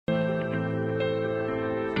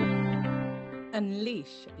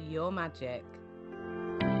Unleash your magic.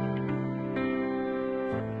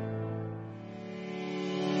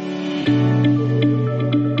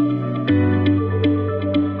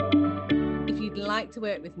 If you'd like to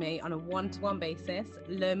work with me on a one-to-one basis,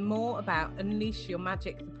 learn more about Unleash Your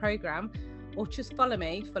Magic, the program, or just follow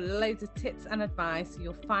me for loads of tips and advice,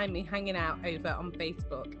 you'll find me hanging out over on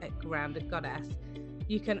Facebook at Grounded Goddess.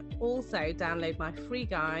 You can also download my free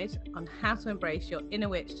guide on how to embrace your inner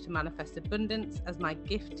witch to manifest abundance as my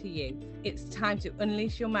gift to you. It's time to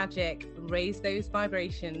unleash your magic, raise those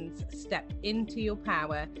vibrations, step into your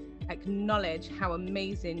power, acknowledge how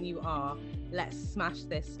amazing you are. Let's smash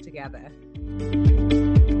this together.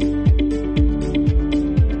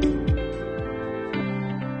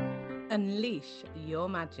 Unleash your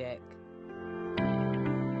magic.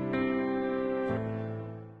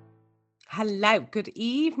 Hello, good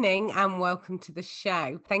evening, and welcome to the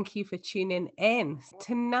show. Thank you for tuning in.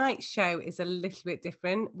 Tonight's show is a little bit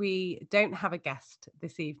different. We don't have a guest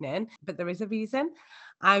this evening, but there is a reason.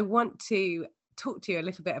 I want to talk to you a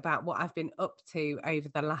little bit about what I've been up to over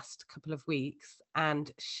the last couple of weeks and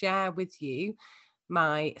share with you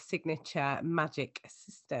my signature magic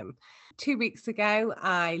system. 2 weeks ago,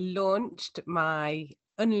 I launched my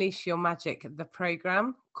Unleash Your Magic, the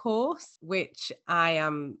program course, which I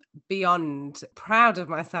am beyond proud of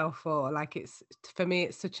myself for. For me,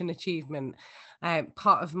 it's such an achievement.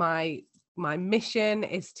 Part of my mission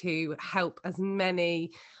is to help as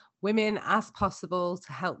many women as possible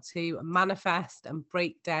to help to manifest and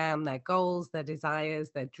break down their goals, their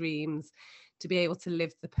desires, their dreams, to be able to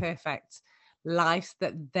live the perfect lives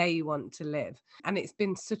that they want to live. And it's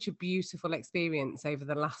been such a beautiful experience over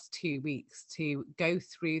the last 2 weeks to go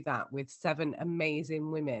through that with 7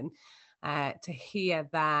 amazing women, to hear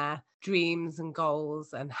their dreams and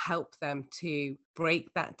goals and help them to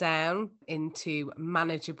break that down into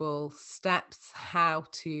manageable steps, how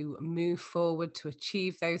to move forward to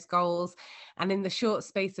achieve those goals. And in the short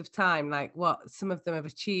space of time, like what some of them have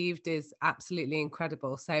achieved is absolutely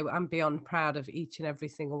incredible. So I'm beyond proud of each and every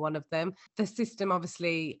single one of them. The system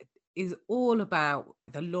obviously is all about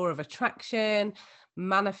the law of attraction,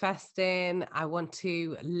 manifesting. I want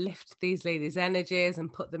to lift these ladies' energies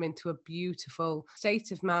and put them into a beautiful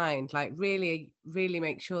state of mind, like really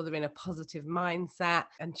make sure they're in a positive mindset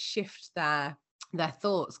and shift their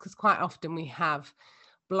thoughts, because quite often we have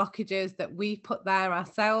blockages that we put there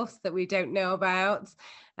ourselves that we don't know about,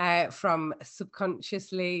 from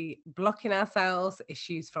subconsciously blocking ourselves,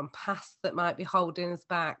 issues from past that might be holding us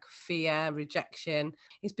back, fear, rejection.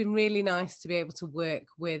 It's been really nice to be able to work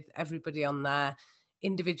with everybody on their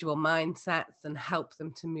individual mindsets and help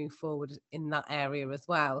them to move forward in that area as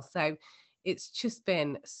well. So it's just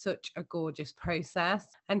been such a gorgeous process.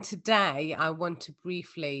 And today I want to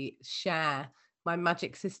briefly share my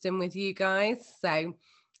magic system with you guys. So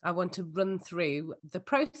I want to run through the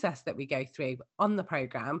process that we go through on the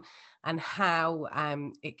program and how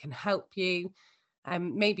it can help you.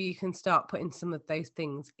 Maybe you can start putting some of those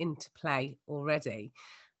things into play already.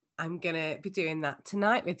 I'm going to be doing that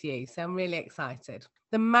tonight with you. So I'm really excited.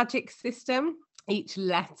 The magic system, each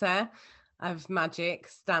letter of magic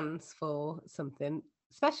stands for something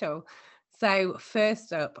special. So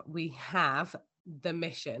first up, we have the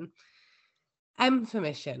mission. M for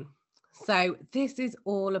mission. So this is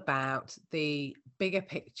all about the bigger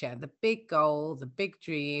picture, the big goal, the big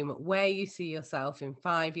dream, where you see yourself in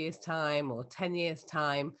 5 years' time or 10 years'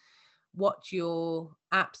 time, what your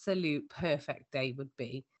absolute perfect day would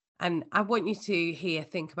be. And I want you to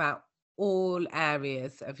think about all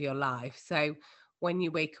areas of your life. So when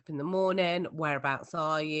you wake up in the morning, whereabouts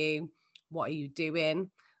are you? What are you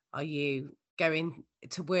doing? Are you going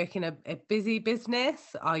to work in a busy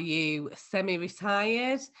business? Are you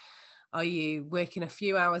semi-retired? Are you working a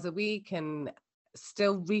few hours a week and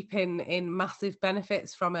still reaping in massive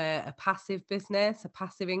benefits from a passive business, a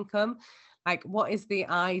passive income? Like, what is the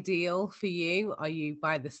ideal for you? Are you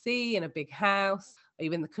by the sea in a big house? Are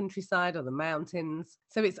you in the countryside or the mountains?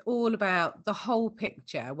 So it's all about the whole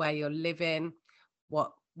picture, where you're living,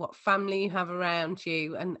 what family you have around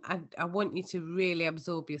you. And I want you to really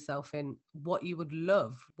absorb yourself in what you would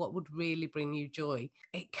love, what would really bring you joy.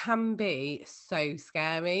 It can be so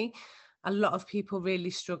scary. A lot of people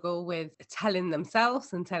really struggle with telling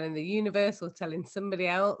themselves and telling the universe or telling somebody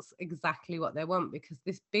else exactly what they want, because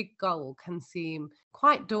this big goal can seem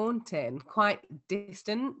quite daunting, quite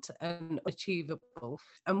distant and achievable.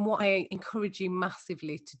 And what I encourage you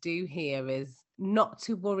massively to do here is not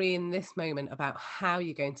to worry in this moment about how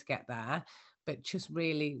you're going to get there, but just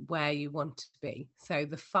really where you want to be. So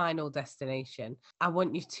the final destination. I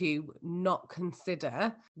want you to not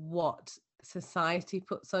consider what society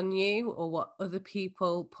puts on you or what other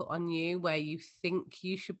people put on you, where you think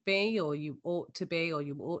you should be or you ought to be or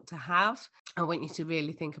you ought to have. I want you to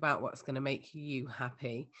really think about what's going to make you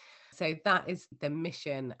happy. So that is the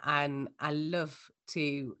mission. And I love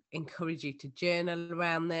to encourage you to journal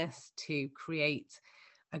around this, to create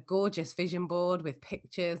a gorgeous vision board with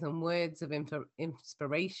pictures and words of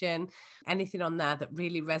inspiration, anything on there that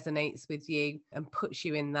really resonates with you and puts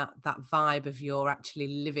you in that vibe of you're actually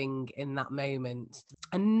living in that moment.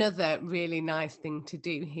 Another really nice thing to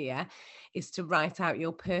do here is to write out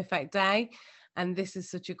your perfect day. And this is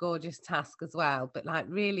such a gorgeous task as well, but like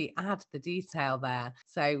really add the detail there.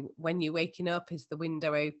 So when you're waking up, is the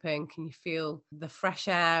window open? Can you feel the fresh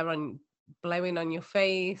air blowing on your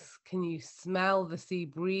face? Can you smell the sea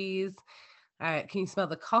breeze? Can you smell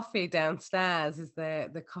the coffee downstairs? Is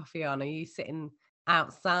the coffee on? Are you sitting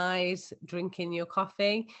outside drinking your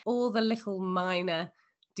coffee? All the little minor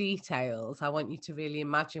details I want you to really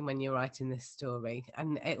imagine when you're writing this story,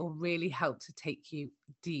 and it will really help to take you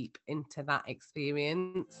deep into that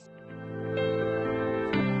experience.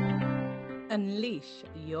 Unleash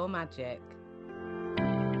your magic.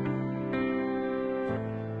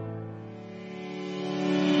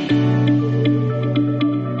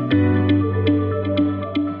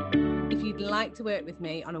 If you'd like to work with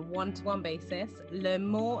me on a one-to-one basis, learn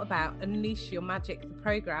more about Unleash Your Magic, the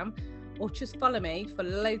programme, or just follow me for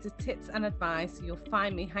loads of tips and advice, you'll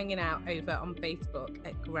find me hanging out over on Facebook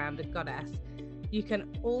at Grounded Goddess. You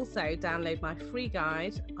can also download my free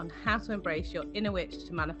guide on how to embrace your inner witch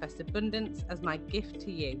to manifest abundance as my gift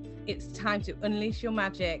to you. It's time to unleash your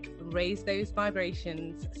magic, raise those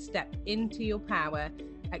vibrations, step into your power,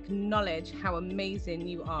 acknowledge how amazing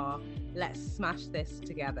you are. Let's smash this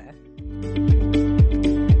together.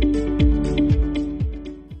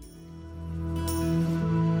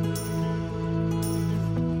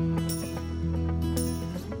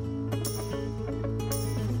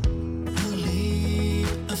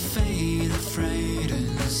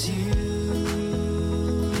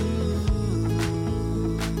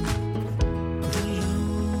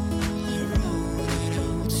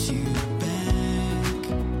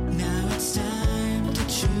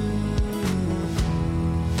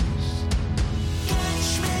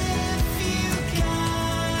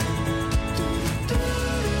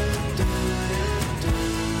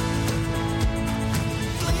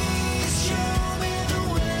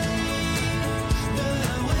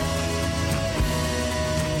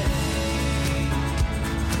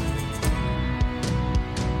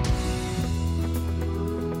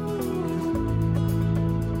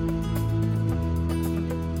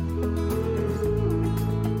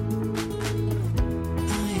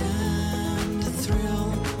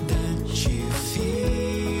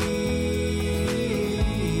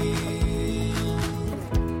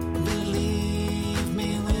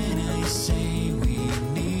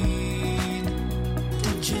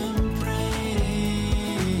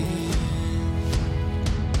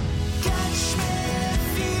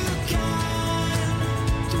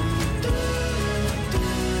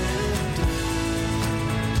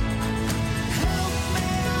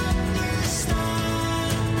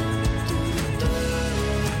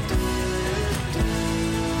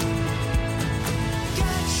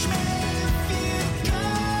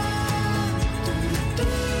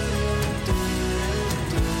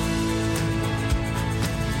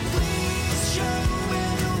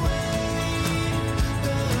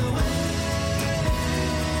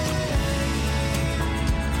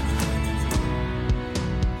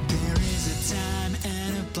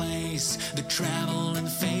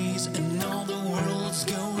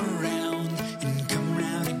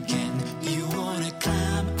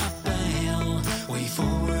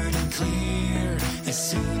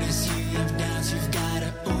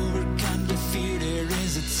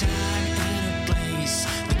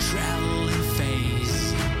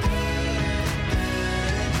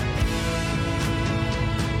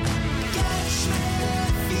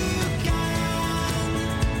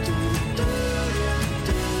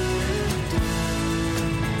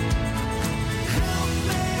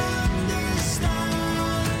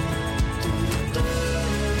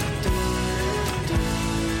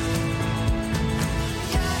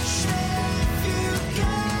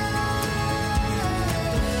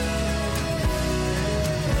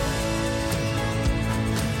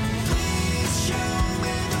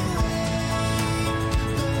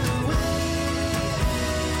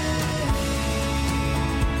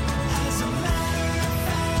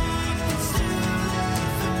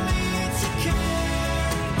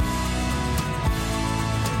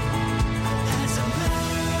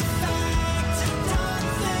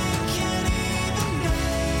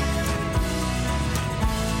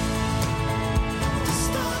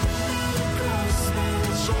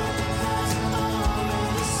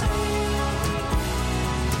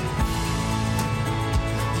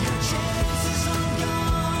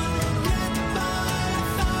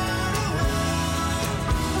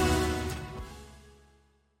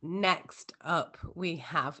 Next up, we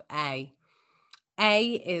have A. A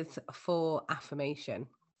is for affirmation.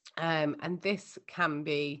 And this can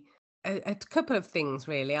be a couple of things,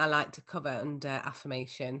 really, I like to cover under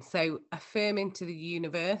affirmation. So, affirming to the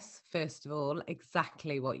universe, first of all,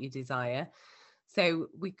 exactly what you desire. So,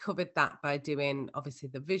 we covered that by doing obviously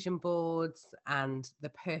the vision boards and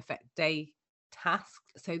the perfect day task.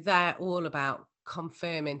 So, they're all about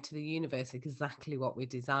confirming to the universe exactly what we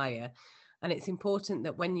desire. And it's important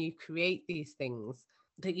that when you create these things,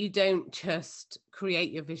 that you don't just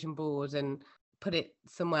create your vision board and put it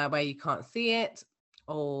somewhere where you can't see it,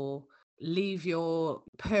 or leave your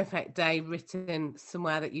perfect day written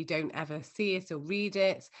somewhere that you don't ever see it or read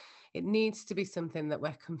it. It needs to be something that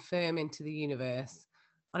we're confirming to the universe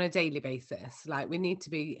on a daily basis. Like, we need to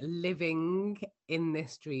be living in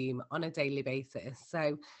this dream on a daily basis.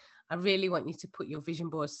 So I really want you to put your vision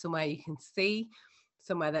board somewhere you can see,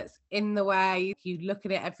 somewhere that's in the way. You look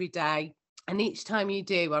at it every day. And each time you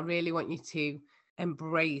do, I really want you to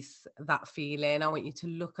embrace that feeling. I want you to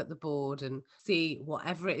look at the board and see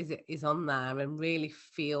whatever it is on there and really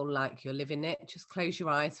feel like you're living it. Just close your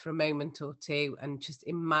eyes for a moment or two and just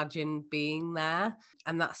imagine being there.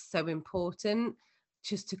 And that's so important,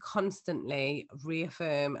 just to constantly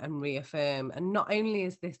reaffirm and reaffirm. And not only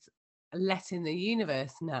is this letting the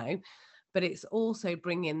universe know, but it's also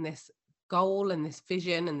bringing this goal and this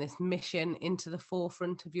vision and this mission into the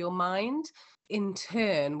forefront of your mind. In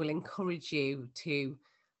turn, will encourage you to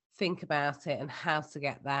think about it and how to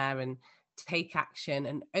get there and take action,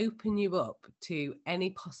 and open you up to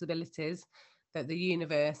any possibilities that the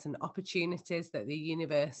universe and opportunities that the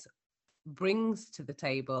universe brings to the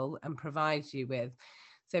table and provides you with.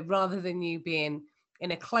 So rather than you being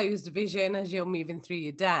in a closed vision as you're moving through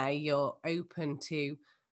your day, you're open to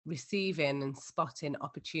receiving and spotting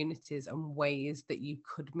opportunities and ways that you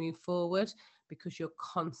could move forward, because you're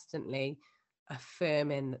constantly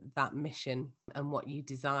affirming that mission and what you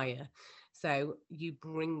desire. So you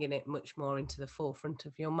bringing it much more into the forefront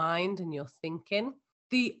of your mind and your thinking.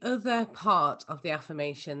 The other part of the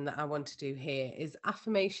affirmation that I want to do here is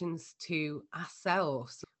affirmations to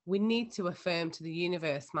ourselves. We need to affirm to the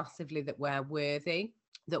universe massively that we're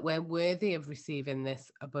worthy of receiving this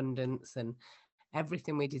abundance and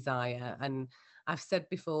everything we desire. And I've said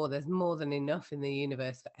before, there's more than enough in the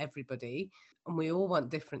universe for everybody, and we all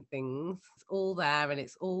want different things. It's all there and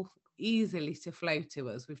it's all easily to flow to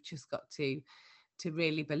us. We've just got to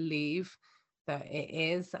really believe that it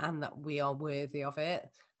is and that we are worthy of it.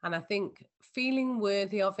 And I think feeling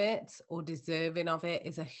worthy of it or deserving of it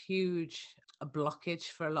is a huge blockage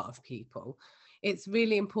for a lot of people. It's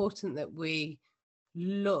really important that we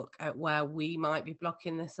look at where we might be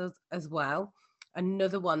blocking this as well.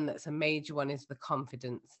 Another one that's a major one is the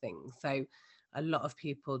confidence thing. So a lot of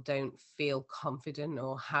people don't feel confident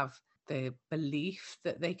or have the belief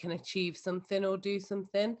that they can achieve something or do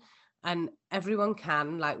something. And everyone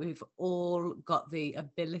can, like, we've all got the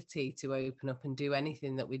ability to open up and do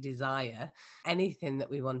anything that we desire. Anything that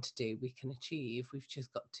we want to do, we can achieve. We've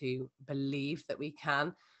just got to believe that we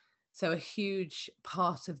can. So a huge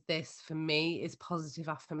part of this for me is positive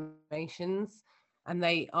affirmations, and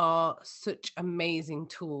they are such amazing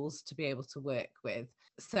tools to be able to work with.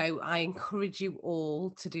 So I encourage you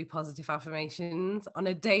all to do positive affirmations on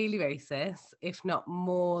a daily basis, if not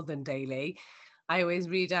more than daily. I always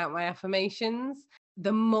read out my affirmations.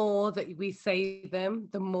 The more that we say them,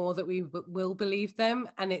 the more that we will believe them.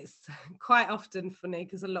 And it's quite often funny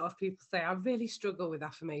because a lot of people say, I really struggle with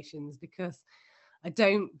affirmations because I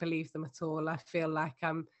don't believe them at all. I feel like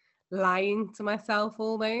I'm lying to myself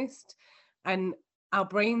almost. And our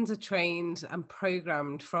brains are trained and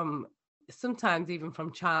programmed from, sometimes even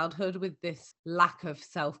from childhood, with this lack of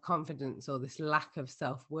self-confidence or this lack of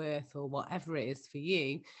self-worth or whatever it is for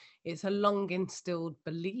you. It's a long instilled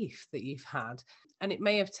belief that you've had. And it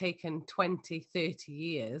may have taken 20, 30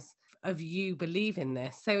 years of you believing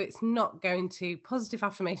this. So it's not going to, positive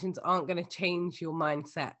affirmations aren't going to change your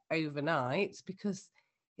mindset overnight, because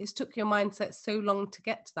it's took your mindset so long to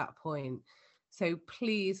get to that point. So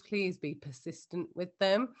please, please be persistent with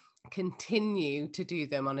them. Continue to do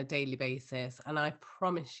them on a daily basis. And I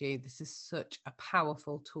promise you, this is such a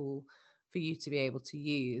powerful tool for you to be able to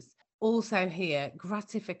use. Also here,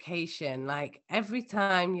 gratification, like every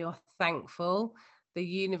time you're thankful, the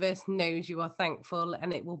universe knows you are thankful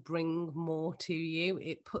and it will bring more to you.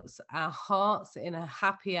 It puts our hearts in a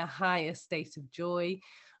happier, higher state of joy,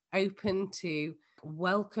 open to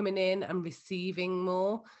welcoming in and receiving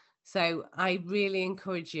more. So I really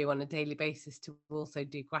encourage you on a daily basis to also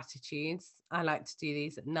do gratitudes. I like to do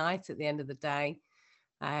these at night at the end of the day.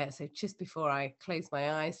 So just before I close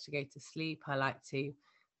my eyes to go to sleep, I like to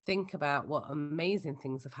think about what amazing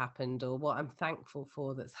things have happened or what I'm thankful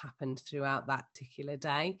for that's happened throughout that particular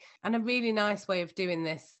day. And a really nice way of doing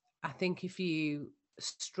this, I think, if you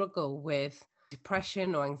struggle with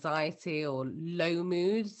depression or anxiety or low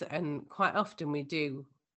moods, and quite often we do,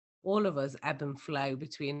 all of us ebb and flow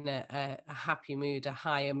between a happy mood, a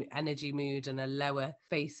higher energy mood, and a lower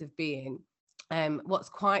space of being. What's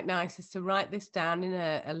quite nice is to write this down in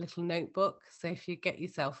a little notebook. So if you get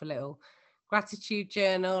yourself a little gratitude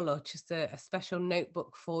journal or just a special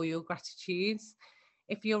notebook for your gratitudes,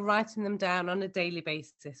 if you're writing them down on a daily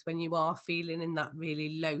basis when you are feeling in that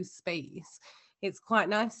really low space, it's quite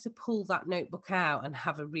nice to pull that notebook out and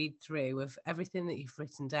have a read through of everything that you've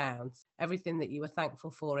written down, everything that you were thankful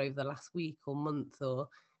for over the last week or month or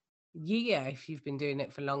year, if you've been doing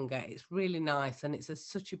it for longer. It's really nice, and it's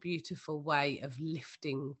such a beautiful way of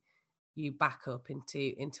lifting you back up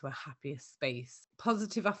into a happier space.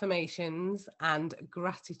 Positive affirmations and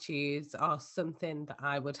gratitudes are something that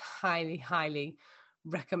I would highly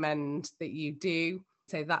recommend that you do.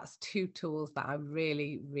 So that's 2 tools that I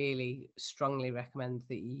really strongly recommend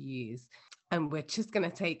that you use. And we're just going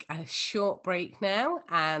to take a short break now,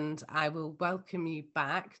 and I will welcome you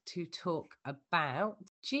back to talk about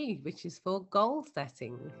G, which is for goal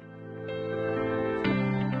setting.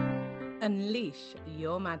 Unleash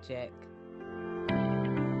your magic.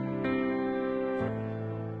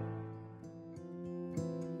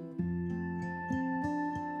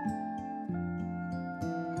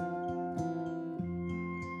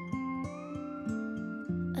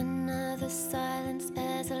 Another silence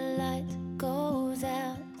as a light goes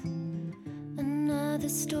out. Another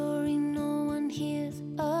story no one hears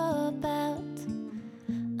about.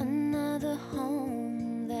 Another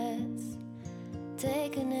home that's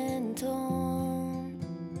taken and torn.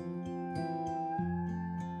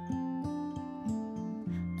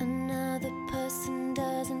 Another person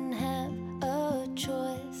doesn't have a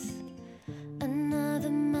choice. Another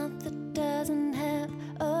mouth that doesn't have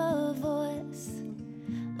a voice.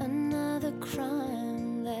 Another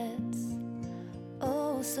crime that's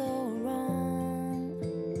oh so wrong.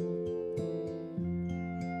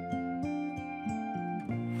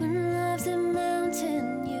 When love's a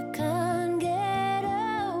mountain you can't get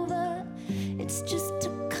over, it's just a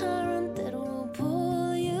current that will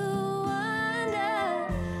pull you under.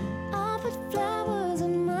 I'll put flowers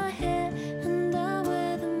in my hair and I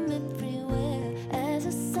wear them everywhere as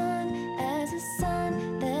a sign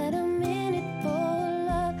that I'm in it for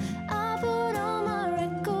love. I put all my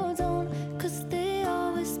records on 'cause they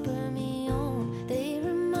always spur me on. They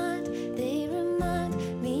remind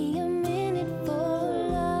me I'm in it for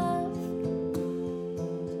love.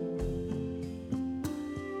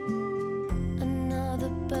 Another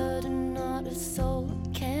burden not a soul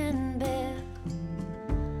can bear.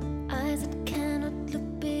 Eyes that cannot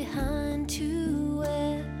look behind to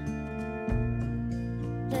wear.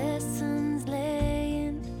 Lessons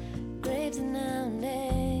laying graves in our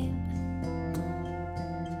name.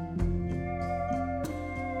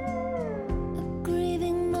 A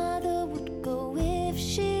grieving mother would go if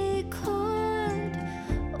she could.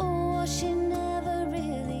 Oh, she never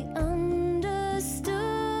really understood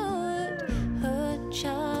her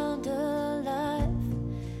child alive,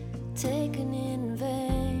 taken in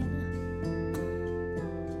vain.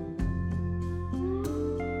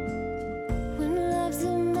 When love's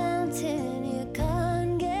a mountain you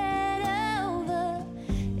can't get over,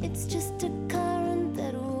 it's just a current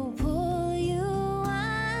that will pull you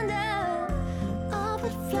under. I'll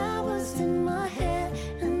put flowers in my hair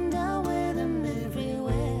and I'll wear them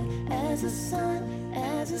everywhere as a sign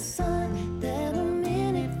that I'm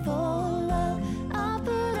in it for love. I'll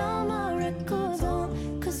put all my records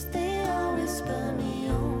on 'cause they always spur me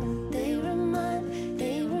on. They remind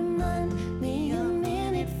me I'm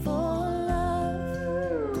in it for love.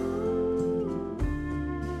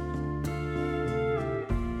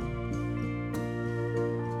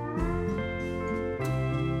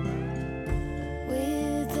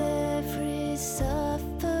 With every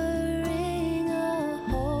suffering a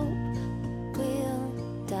hope will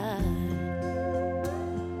die,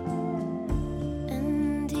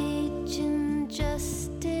 and each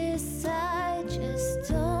injustice I just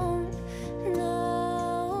don't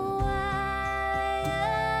know why.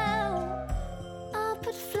 I'll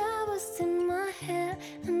put flowers in my hair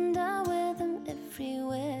and I wear them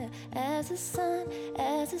everywhere as a sign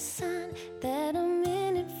that I'm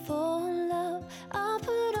in it for love. I'll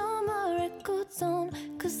put all my records on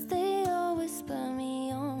 'cause they always spur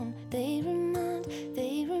me on. They remind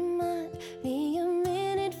me I'm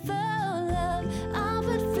in it for love. I'll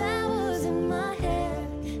put flowers in my hair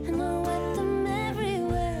and I'll wear them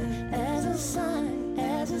everywhere as a sign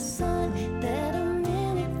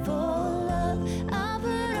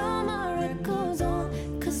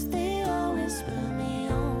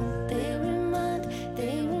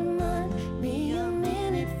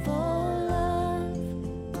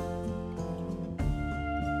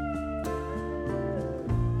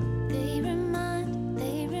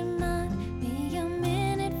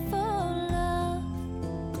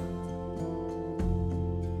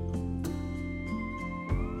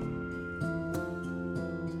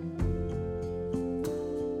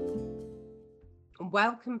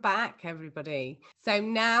Welcome back, everybody. So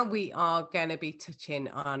now we are going to be touching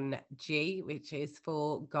on G, which is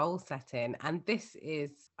for goal setting. And I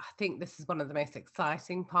think this is one of the most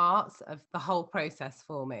exciting parts of the whole process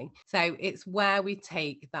for me. So it's where we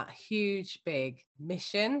take that huge, big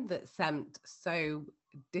mission that seemed so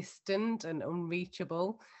distant and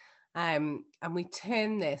unreachable, and we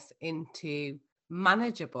turn this into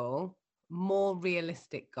manageable, more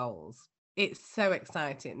realistic goals. It's so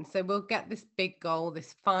exciting. So we'll get this big goal,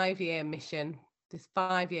 this 5-year mission, this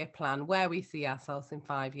 5-year plan, where we see ourselves in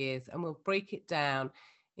 5 years, and we'll break it down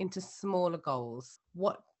into smaller goals.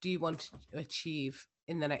 What do you want to achieve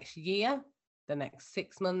in the next year, the next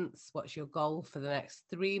 6 months? What's your goal for the next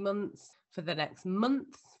 3 months, for the next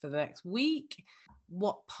month, for the next week?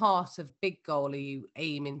 What part of big goal are you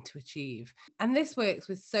aiming to achieve? And this works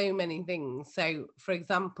with so many things. So, for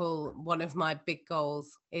example, one of my big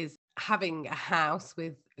goals is having a house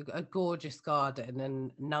with a gorgeous garden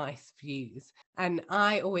and nice views. And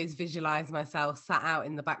I always visualize myself sat out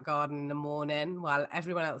in the back garden in the morning while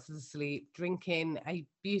everyone else is asleep, drinking a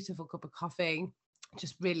beautiful cup of coffee,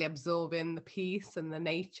 just really absorbing the peace and the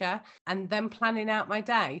nature, and then planning out my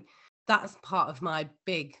day. That's part of my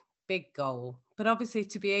big goal. But obviously,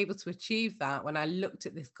 to be able to achieve that, when I looked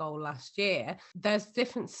at this goal last year, there's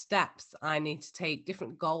different steps I need to take,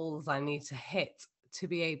 different goals I need to hit to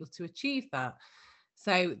be able to achieve that.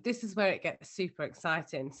 So this is where it gets super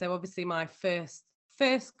exciting. So obviously my first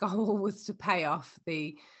goal was to pay off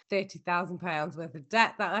the £30,000 worth of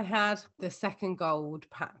debt that I had. The second goal would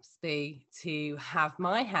perhaps be to have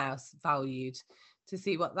my house valued, to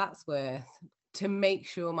see what that's worth, to make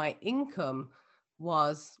sure my income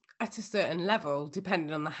was at a certain level,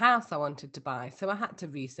 depending on the house I wanted to buy. So I had to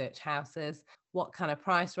research houses, what kind of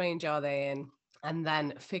price range are they in, and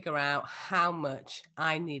then figure out how much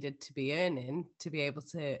I needed to be earning to be able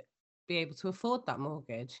to afford that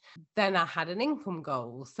mortgage. Then I had an income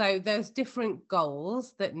goal. So there's different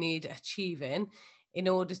goals that need achieving in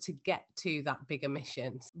order to get to that bigger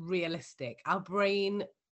mission. Realistic. Our brain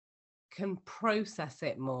can process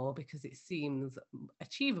it more because it seems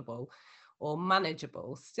achievable or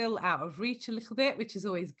manageable, still out of reach a little bit, which is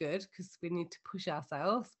always good because we need to push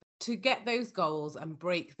ourselves to get those goals and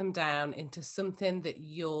break them down into something that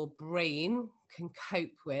your brain can cope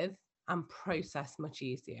with and process much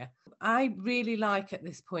easier. I really like at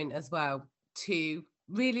this point as well to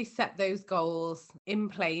really set those goals in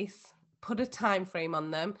place, put a time frame on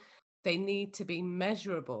them. They need to be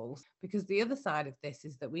measurable, because the other side of this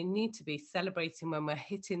is that we need to be celebrating when we're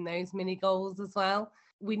hitting those mini goals as well.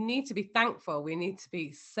 We need to be thankful. We need to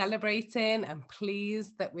be celebrating and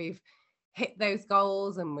pleased that we've hit those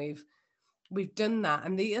goals and we've done that.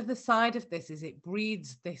 And the other side of this is it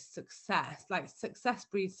breeds this success. Like success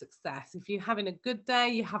breeds success. If you're having a good day,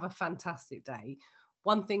 you have a fantastic day.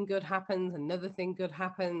 One thing good happens, another thing good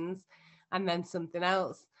happens, and then something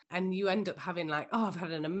else. And you end up having like, oh, I've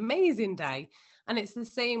had an amazing day. And it's the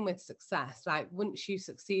same with success. Like once you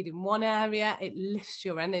succeed in one area, it lifts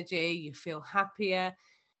your energy, you feel happier,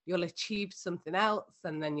 you'll achieve something else,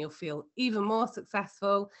 and then you'll feel even more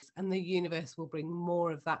successful. And the universe will bring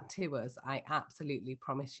more of that to us. I absolutely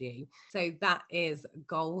promise you. So that is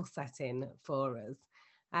goal setting for us.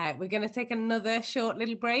 We're going to take another short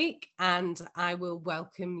little break, and I will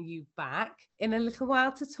welcome you back in a little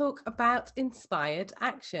while to talk about inspired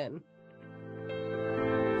action.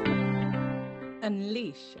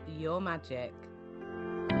 Unleash your magic.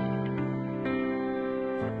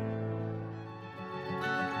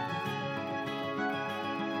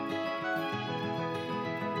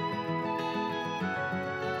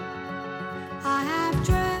 I have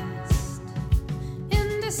dressed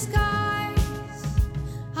in disguise.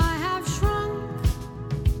 I have shrunk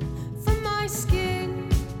from my skin.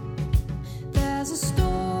 There's a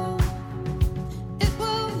storm, it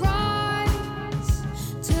will rise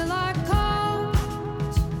till I can't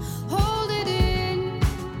hold it in.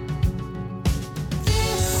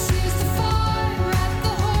 This is the fire at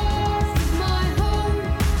the heart of my home.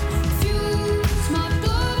 Fuels my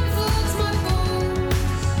blood, floods my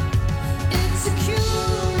bones. It's a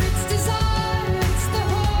cure, it's desire, it's the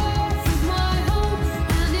heart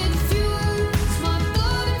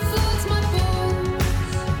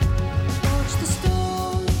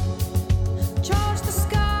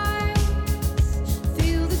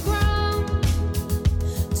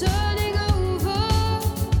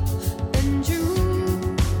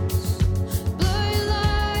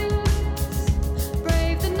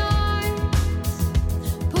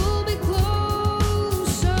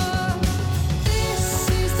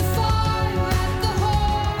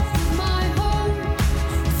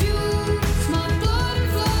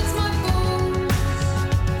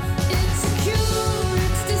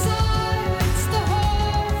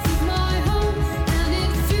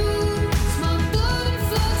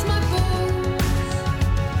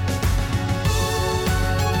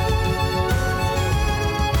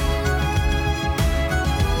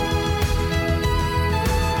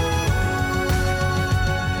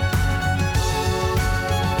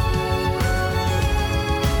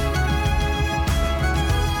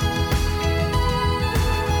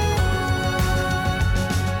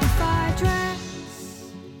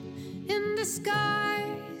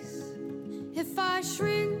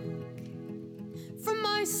shrink from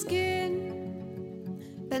my skin.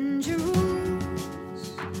 Bend your rules,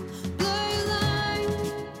 blur your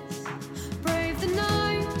lines, brave the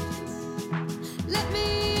night, let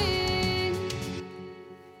me in.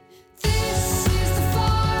 This is the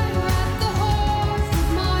fire at the heart of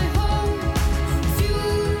my home.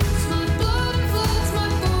 Fuels my blood and floods my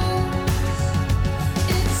bones.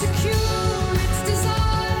 It's secure, it's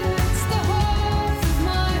desire, it's the heart of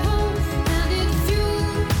my home, and it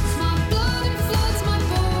fuels my blood and floods my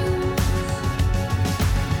bones.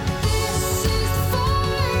 This is the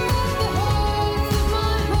fire at the heart of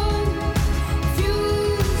my home.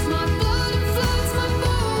 Fuels my blood and floods my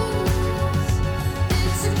bones.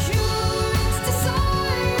 It's secure, it's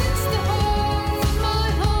desire, it's the heart of my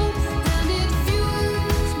home, and it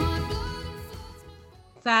fuels my blood and floods my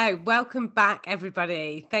bones. So, welcome back,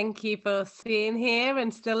 everybody. Thank you for being here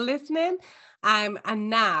and still listening. And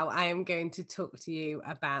now I am going to talk to you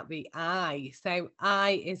about the I. So,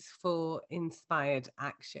 I is for inspired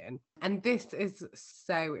action. And this is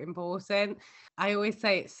so important. I always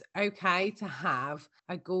say it's okay to have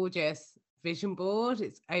a gorgeous vision board.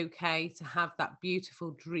 It's okay to have that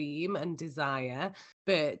beautiful dream and desire.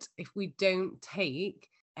 But if we don't take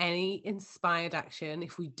any inspired action,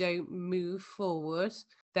 if we don't move forward,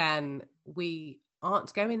 then we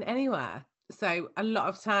aren't going anywhere. So a lot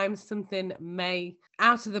of times something may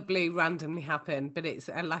out of the blue randomly happen, but it's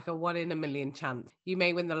like a 1 in a million chance. You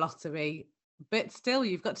may win the lottery, but still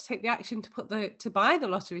you've got to take the action to buy the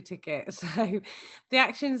lottery ticket. So the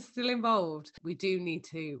action is still involved. We do need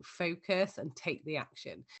to focus and take the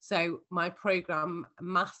action. So my program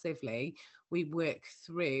massively, we work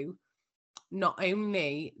through not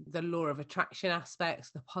only the law of attraction aspects,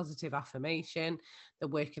 the positive affirmation, the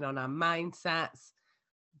working on our mindsets,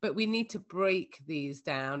 but we need to break these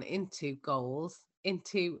down into goals,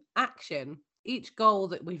 into action. Each goal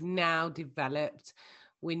that we've now developed,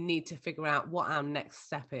 we need to figure out what our next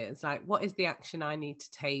step is. Like, what is the action I need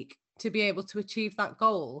to take to be able to achieve that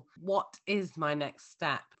goal? What is my next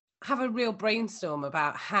step? Have a real brainstorm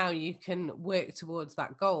about how you can work towards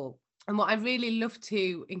that goal. And what I really love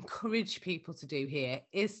to encourage people to do here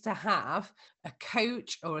is to have a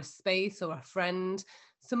coach or a space or a friend,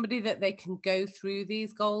 somebody that they can go through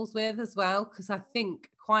these goals with as well. Because I think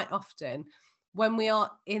quite often when we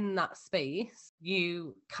are in that space,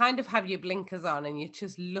 you kind of have your blinkers on and you're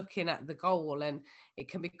just looking at the goal, and it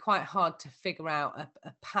can be quite hard to figure out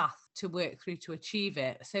a path to work through to achieve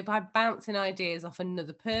it. So by bouncing ideas off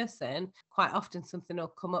another person, quite often something will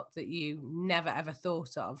come up that you never ever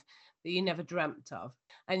thought of, that you never dreamt of,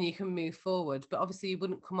 and you can move forward. But obviously you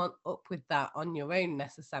wouldn't come up with that on your own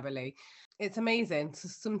necessarily. It's amazing. So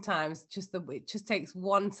sometimes it just takes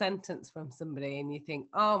one sentence from somebody and you think,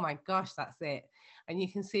 oh my gosh, that's it. And you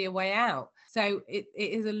can see a way out. So it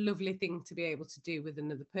is a lovely thing to be able to do with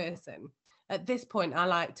another person. At this point, I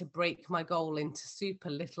like to break my goal into super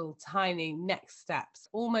little tiny next steps,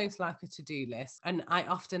 almost like a to-do list. And I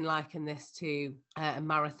often liken this to a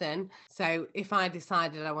marathon. So if I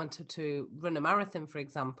decided I wanted to run a marathon, for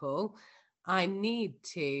example,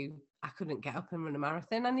 I couldn't get up and run a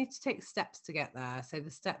marathon. I need to take steps to get there. So the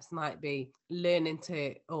steps might be learning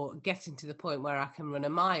to, or getting to the point where I can run a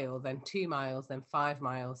mile, then 2 miles, then 5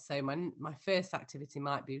 miles. So my first activity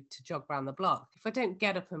might be to jog around the block. If I don't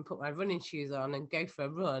get up and put my running shoes on and go for a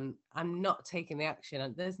run, I'm not taking the action.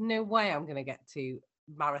 And there's no way I'm going to get to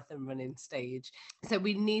marathon running stage. So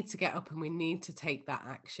we need to get up and we need to take that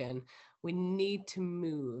action. We need to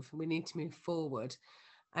move forward.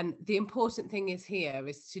 And the important thing is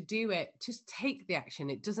to do it, just take the action.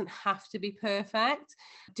 It doesn't have to be perfect.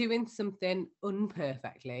 Doing something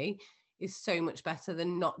imperfectly is so much better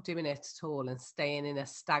than not doing it at all and staying in a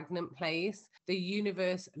stagnant place. The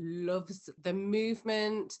universe loves the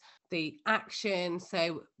movement, the action.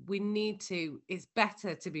 So it's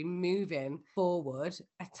better to be moving forward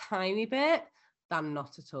a tiny bit than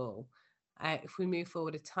not at all. If we move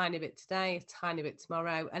forward a tiny bit today, a tiny bit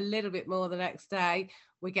tomorrow, a little bit more the next day,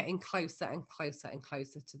 we're getting closer and closer and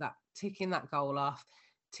closer to that, ticking that goal off,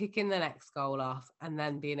 ticking the next goal off, and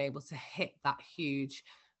then being able to hit that huge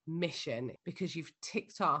mission because you've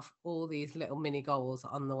ticked off all these little mini goals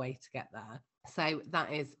on the way to get there. So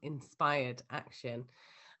that is inspired action.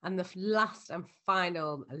 And the last and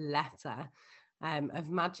final letter of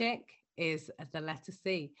magic is the letter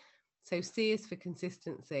C. So C is for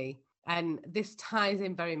consistency. And this ties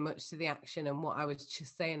in very much to the action and what I was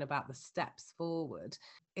just saying about the steps forward.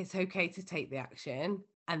 It's okay to take the action.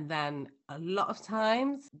 And then a lot of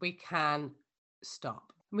times we can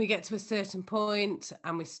stop. We get to a certain point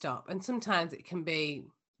and we stop. And sometimes it can be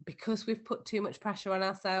because we've put too much pressure on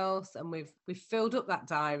ourselves and we've filled up that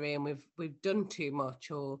diary and we've done too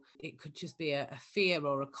much, or it could just be a fear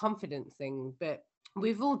or a confidence thing. But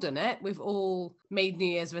we've all done it. We've all made New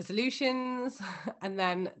Year's resolutions and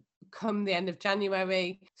then come the end of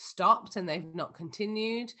January, stopped and they've not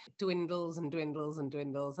continued, dwindles and dwindles and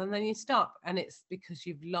dwindles. And then you stop. And it's because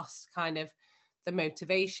you've lost kind of the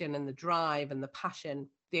motivation and the drive and the passion.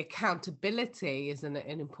 The accountability is an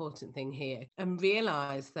important thing here, and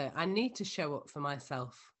realize that I need to show up for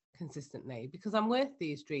myself consistently because I'm worth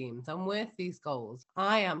these dreams. I'm worth these goals.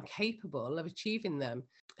 I am capable of achieving them.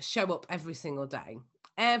 Show up every single day.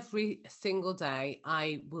 Every single day,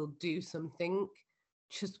 I will do something,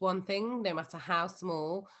 just one thing, no matter how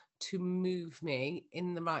small, to move me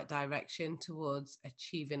in the right direction towards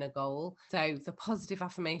achieving a goal. So the positive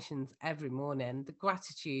affirmations every morning, the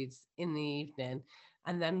gratitudes in the evening,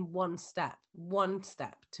 and then one step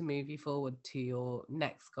to move you forward to your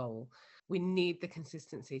next goal. We need the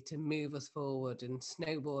consistency to move us forward and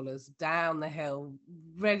snowball us down the hill,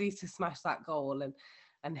 ready to smash that goal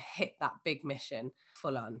and hit that big mission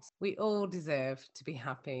full on. We all deserve to be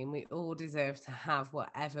happy and we all deserve to have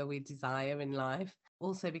whatever we desire in life.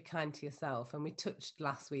 Also be kind to yourself. And we touched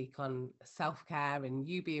last week on self-care and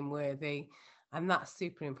you being worthy. And that's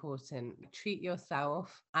super important. Treat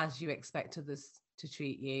yourself as you expect others to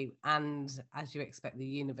treat you and as you expect the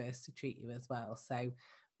universe to treat you as well. So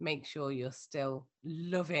make sure you're still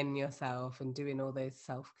loving yourself and doing all those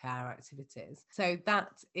self-care activities. So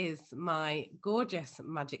that is my gorgeous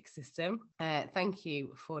magic system. Thank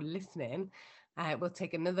you for listening. We'll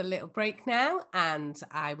take another little break now and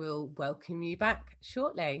I will welcome you back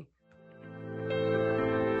shortly.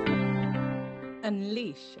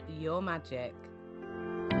 Unleash your magic.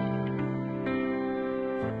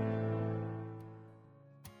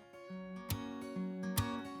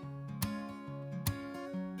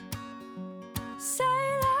 Sail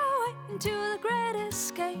away into the great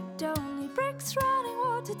escape. Don't need bricks, running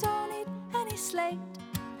water, don't need any slate.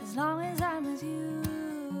 As long as I'm with you,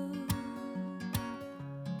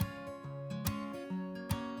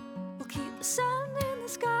 we'll keep the sun in the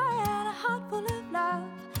sky and a heart full of love.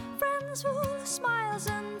 Friends full of smiles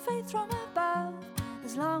and faith from above.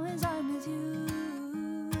 As long as I'm with you,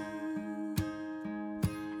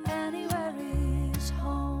 anywhere is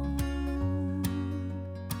home.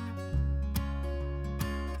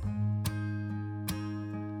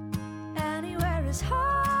 Anywhere is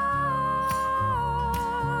home.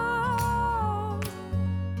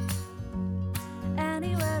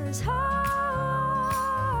 Anywhere is home.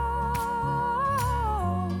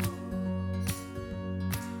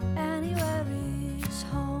 Anywhere is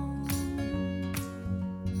home.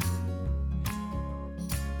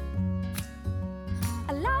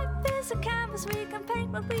 A life is a canvas, we can paint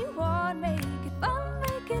what we want. Make it fun,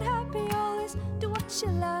 make it happy, always do what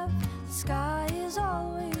you love. The sky is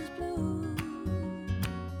always blue.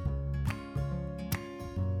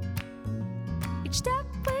 Each step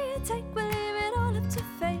we take, we leave it all up to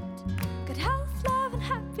fate. Good health, love and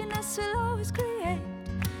happiness we'll always create.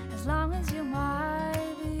 As long as you're my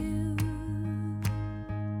view,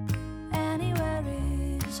 anywhere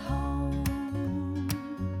is home.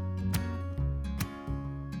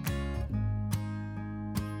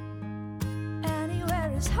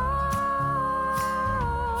 Anywhere is home.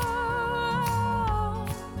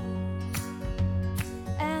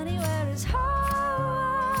 Anywhere is home.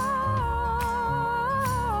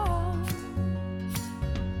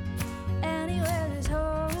 Anywhere is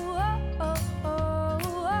home.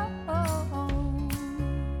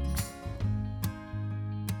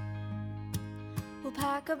 We'll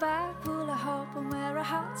pack a bag full of hope and wear our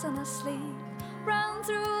hearts on our sleeve. Run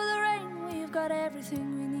through the rain, we've got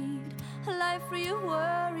everything we need. A life free of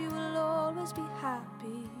worry, we'll always be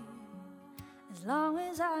happy. As long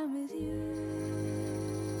as I'm with you,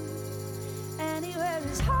 anywhere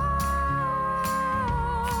is home.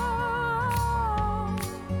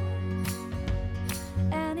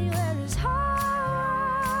 Anywhere is home.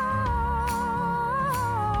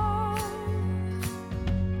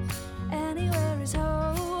 Anywhere is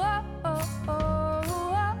home.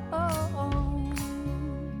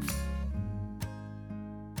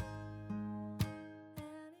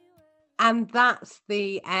 And that's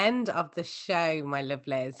the end of the show, my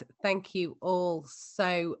lovelies. Thank you all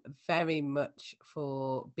so very much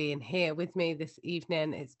for being here with me this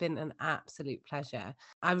evening. It's been an absolute pleasure.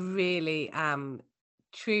 I really am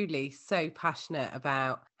truly so passionate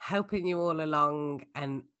about helping you all along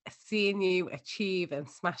and seeing you achieve and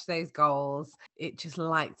smash those goals. It just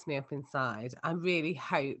lights me up inside. I really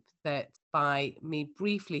hope that by me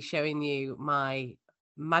briefly showing you my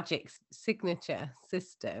magic signature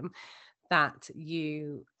system, that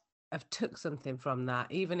you have took something from that,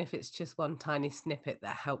 even if it's just one tiny snippet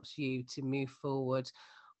that helps you to move forward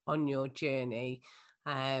on your journey,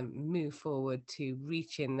 move forward to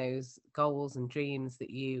reaching those goals and dreams that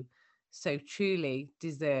you so truly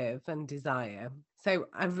deserve and desire. So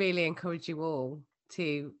I really encourage you all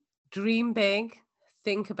to dream big,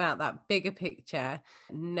 think about that bigger picture,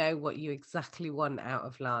 know what you exactly want out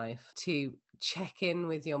of life, to check in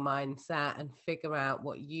with your mindset and figure out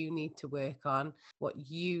what you need to work on, what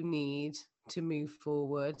you need to move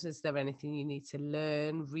forward. Is there anything you need to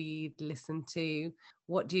learn, read, listen to?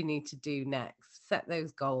 What do you need to do next? Set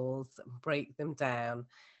those goals, break them down,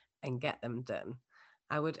 and get them done.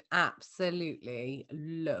 I would absolutely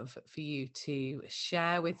love for you to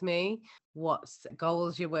share with me what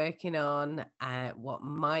goals you're working on, what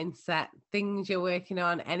mindset things you're working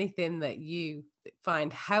on, anything that you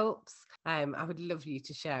find helps. I would love you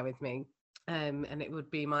to share with me. And it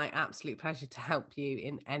would be my absolute pleasure to help you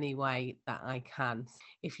in any way that I can.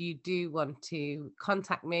 If you do want to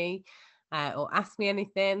contact me, or ask me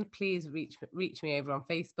anything, please reach me over on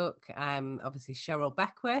Facebook. Obviously Cheryl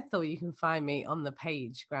Beckwith, or you can find me on the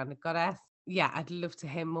page Grounded Goddess. Yeah, I'd love to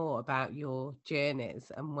hear more about your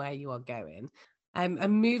journeys and where you are going. And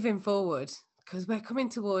moving forward, because we're coming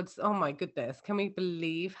towards, oh my goodness, can we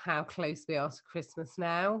believe how close we are to Christmas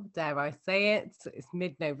now? Dare I say it? It's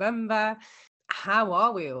mid-November. How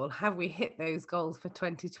are we all? Have we hit those goals for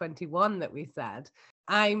 2021 that we said?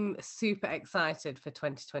 I'm super excited for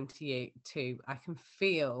 2022. I can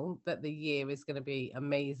feel that the year is going to be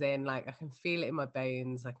amazing. Like, I can feel it in my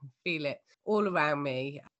bones. I can feel it all around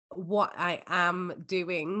me. What I am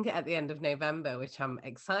doing at the end of November, which I'm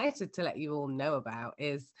excited to let you all know about,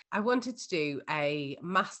 is I wanted to do a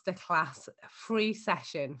masterclass free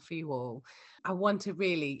session for you all. I want to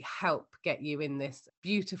really help get you in this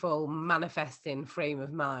beautiful manifesting frame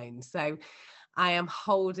of mind. So I am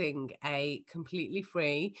holding a completely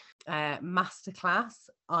free masterclass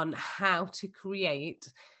on how to create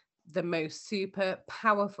the most super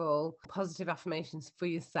powerful positive affirmations for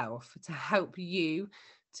yourself to help you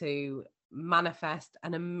to manifest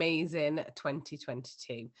an amazing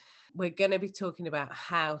 2022. We're going to be talking about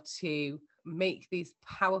how to make these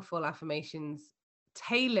powerful affirmations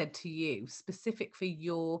tailored to you, specific for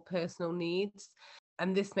your personal needs.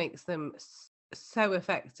 And this makes them so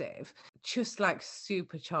effective, just like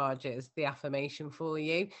supercharges the affirmation for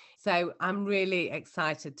you. So I'm really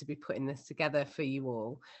excited to be putting this together for you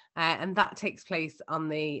all. And that takes place on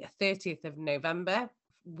the 30th of November,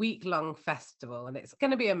 week-long festival, and it's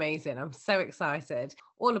going to be amazing. I'm so excited.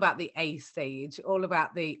 All about the A stage, all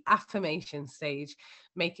about the affirmation stage,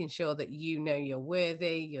 making sure that you know you're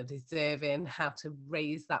worthy, you're deserving, how to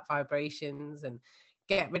raise that vibrations and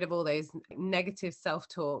get rid of all those negative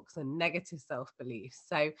self-talks and negative self-beliefs.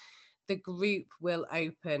 So the group will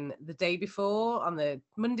open the day before on the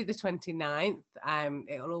Monday the 29th.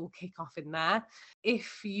 It'll all kick off in there.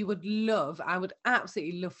 If you would love, I would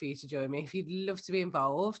absolutely love for you to join me. If you'd love to be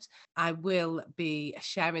involved, I will be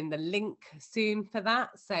sharing the link soon for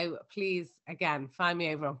that. So please, again, find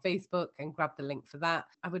me over on Facebook and grab the link for that.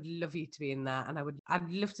 I would love you to be in that, and I'd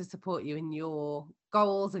love to support you in your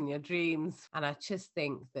goals and your dreams. And I just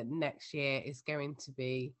think that next year is going to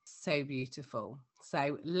be so beautiful.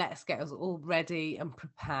 So let's get us all ready and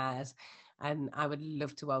prepared. And I would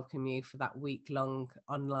love to welcome you for that week-long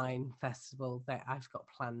online festival that I've got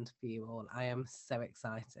planned for you all. I am so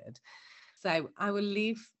excited. So I will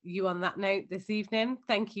leave you on that note this evening.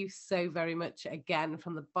 Thank you so very much again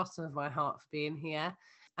from the bottom of my heart for being here.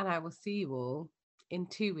 And I will see you all in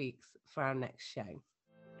 2 weeks for our next show.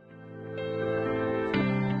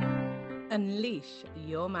 Unleash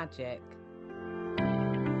your magic.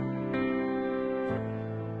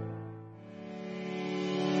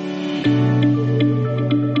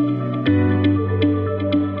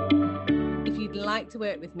 To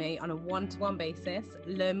work with me on a one-to-one basis,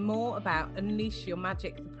 learn more about Unleash Your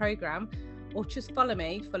Magic, the program, or just follow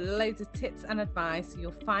me for loads of tips and advice,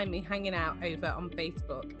 you'll find me hanging out over on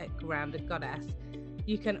Facebook at Grounded Goddess.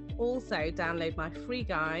 You can also download my free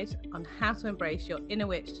guide on how to embrace your inner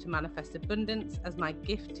witch to manifest abundance as my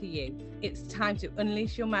gift to you. It's time to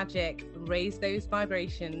unleash your magic, raise those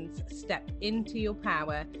vibrations, step into your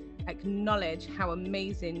power, acknowledge how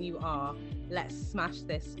amazing you are. Let's smash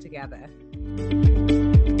this together.